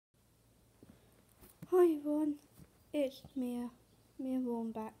Hi everyone, it's Mia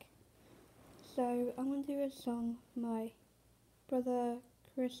Warnback. So I'm going to do a song for my brother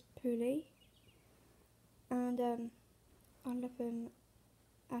Chris Pooley, and I love him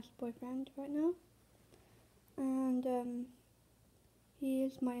as boyfriend right now, and he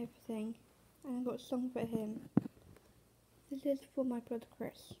is my everything, and I've got a song for him. This is for my brother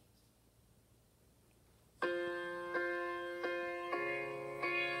Chris.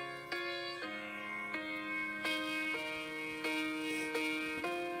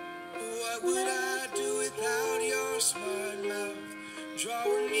 What would I do without your smart mouth?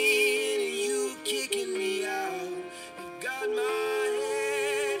 Drawing me in and you kicking me out. You got my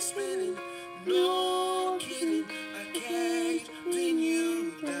head spinning, no kidding. I can't pin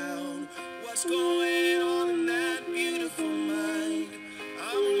you down. What's going on in that beautiful mind?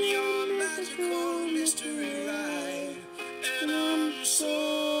 I'm on your magical mystery ride, and I'm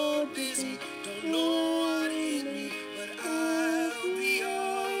so dizzy, don't know what hit me, but I'll be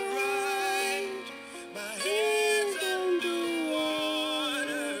alright. My head's underwater,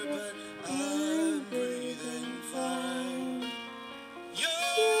 but I'm breathing fine.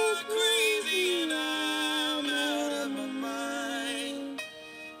 You're crazy and I'm out of my mind,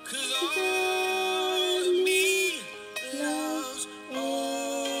 'cause all of me loves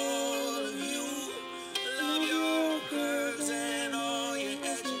all of you. Love your curves and all your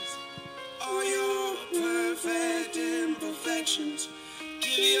edges, all your perfect imperfections.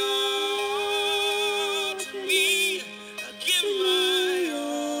 Give your all to me, I give my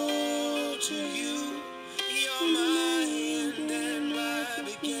all to you. You're my end and my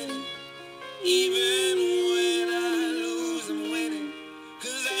beginning. Even when I lose, I'm winning,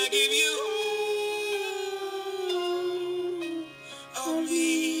 'cause I give you all of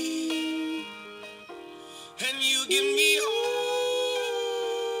me, and you give me all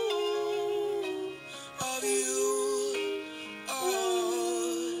of you. All.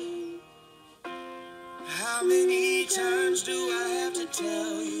 How many times do I have to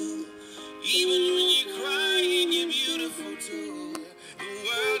tell you? Even when you're crying, you're beautiful too. The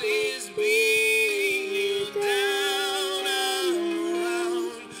world is beating you down. I'm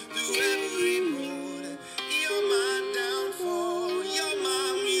around through every mood. You're my downfall, you're my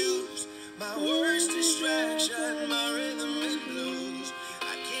muse, my worst distraction, my rhythm and blues.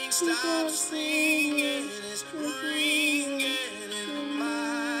 I can't stop singing, it's ringing in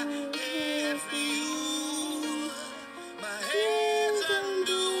my head for you. My head's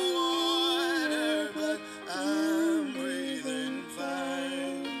underwater, but I'm breathing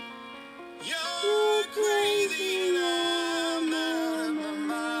fine. You're crazy and I'm out of my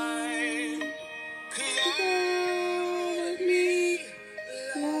mind, 'cause all of me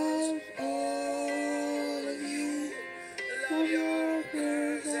loves all of you. Love your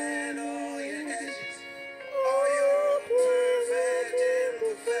curves and all your edges, all your perfect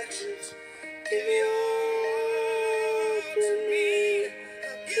imperfections. Give your all to me,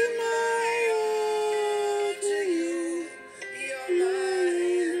 I give my all to you. You're my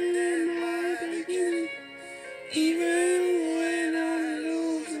end and my beginning. Even when I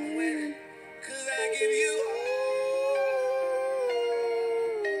lose, I'm winning, 'cause I give you all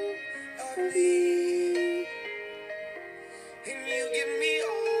of me, and you give me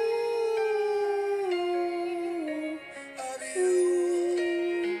all of you.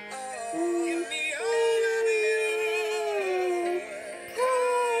 Give me all of you.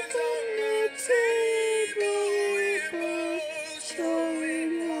 Cards on the table, we're both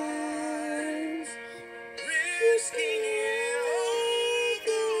showing hearts, risking it all,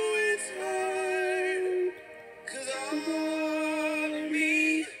 though it's hard, 'cause all of me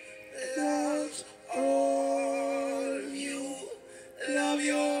loves all of you. Love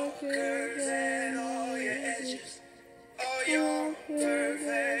your curves and all your edges, all your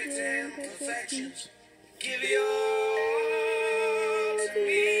perfect imperfections. Give your all to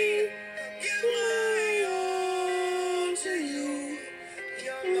me, give my all to you.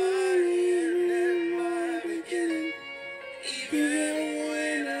 You're my end and my beginning. Even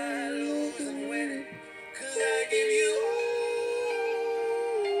when I lose, I'm winning, 'cause I give you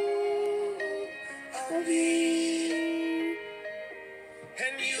all of me.